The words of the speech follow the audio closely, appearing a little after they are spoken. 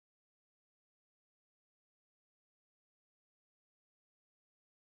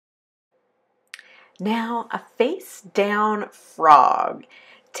Now, a face down frog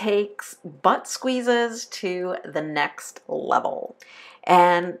takes butt squeezes to the next level,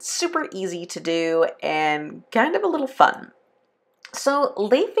 and super easy to do and kind of a little fun. So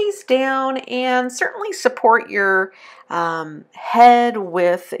lay face down and certainly support your head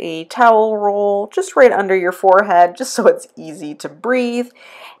with a towel roll just right under your forehead, just so it's easy to breathe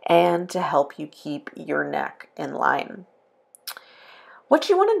and to help you keep your neck in line. What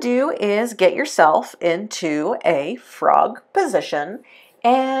you want to do is get yourself into a frog position,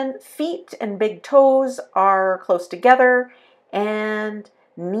 and feet and big toes are close together and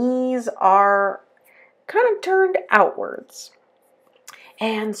knees are kind of turned outwards.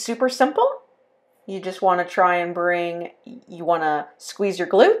 And super simple. You just want to try and you want to squeeze your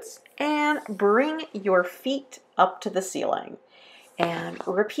glutes and bring your feet up to the ceiling. And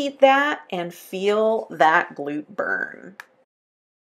repeat that and feel that glute burn.